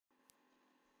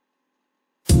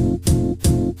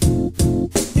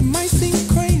It might seem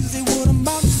crazy what I'm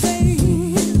about to say.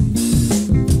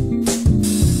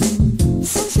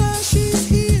 Sunshine, she's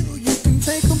here, you can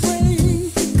take a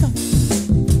break.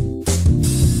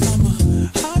 I'm a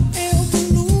hot air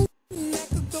balloon that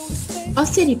could go to space.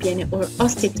 Ostie ripiene or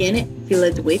ostie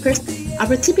filled wafers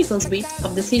are a typical sweet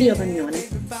of the city of Agnone.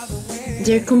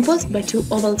 They are composed by two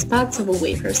oval spats of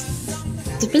wafers.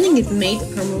 The filling is made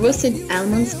from roasted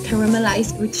almonds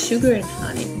caramelized with sugar and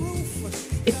honey.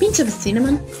 A pinch of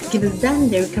cinnamon gives them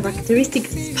their characteristic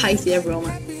spicy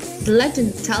aroma. The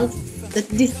legend tells that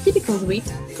this typical sweet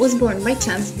was born by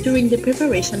chance during the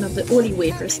preparation of the holy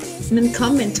wafers in a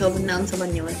convent of nuns of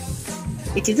Agnone.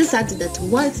 It is said that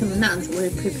while some nuns were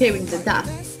preparing the dough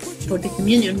for the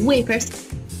communion wafers,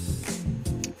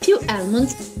 few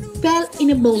almonds fell in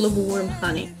a bowl of warm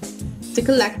honey. To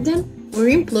collect them were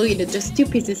employed just 2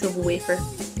 pieces of wafer.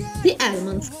 The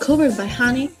almonds, covered by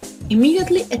honey,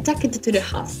 immediately attacked to the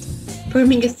host,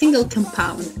 forming a single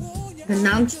compound. The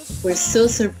nuns were so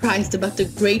surprised about the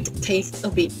great taste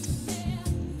of it.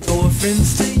 No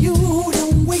offense to you,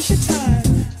 don't waste your time.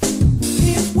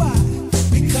 Here's why.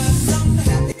 Because I'm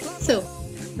happy. So,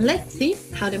 let's see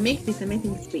how to make this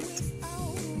amazing sweet.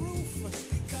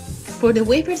 For the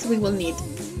wafers we will need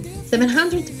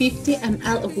 750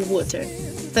 ml of water,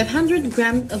 500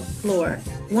 grams of flour,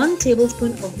 1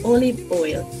 tablespoon of olive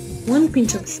oil, 1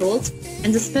 pinch of salt,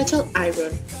 and a special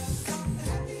iron.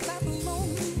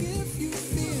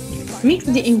 Mix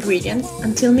the ingredients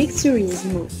until mixture is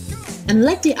smooth, and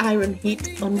let the iron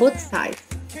heat on both sides.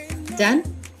 Then,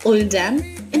 oil them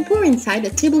and pour inside a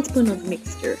tablespoon of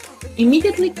mixture.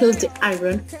 Immediately close the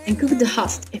iron and cook the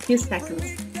host a few seconds.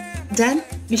 Then,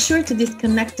 be sure to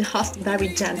disconnect the host very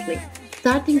gently,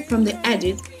 starting from the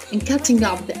edges and cutting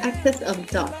off the excess of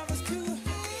dough.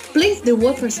 Place the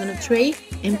wafers on a tray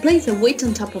and place a weight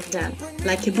on top of them,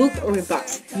 like a book or a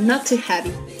box, not too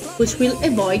heavy, which will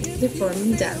avoid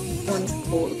deforming them once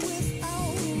cold.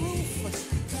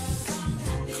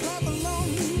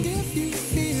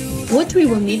 What we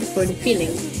will need for the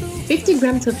filling: 50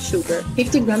 grams of sugar,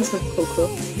 50 grams of cocoa,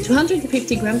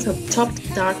 250 grams of chopped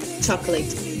dark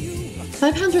chocolate,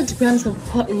 500 grams of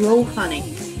raw honey,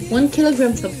 1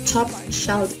 kilogram of chopped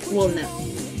shelled walnut,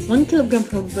 1 kilogram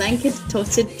of blanket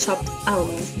toasted chopped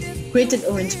almonds, grated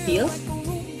orange peel,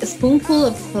 a spoonful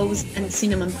of cloves and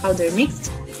cinnamon powder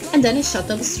mixed, and then a shot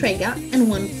of strega and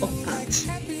 1 of punch.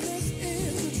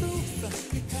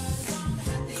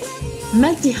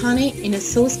 Melt the honey in a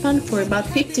saucepan for about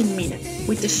 15 minutes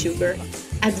with the sugar.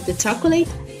 Add the chocolate,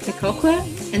 the cocoa,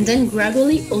 and then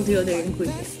gradually all the other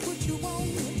ingredients.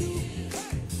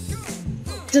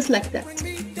 Just like that.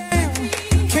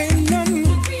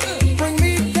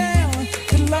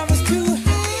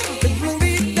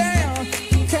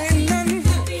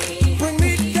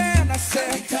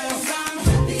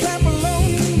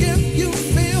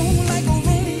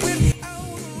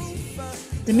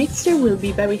 The mixture will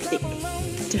be very thick.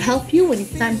 To help you when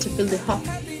it's time to fill the host,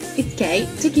 it's key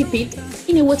to keep it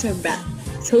in a water bath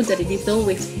so that it is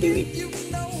always fluid.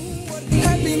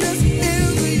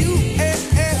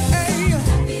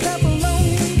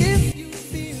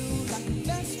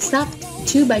 Stuff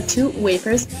 2 by 2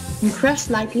 wafers and crush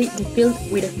lightly the filled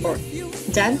with a fork.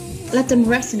 Then let them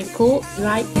rest in a cool,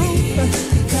 dry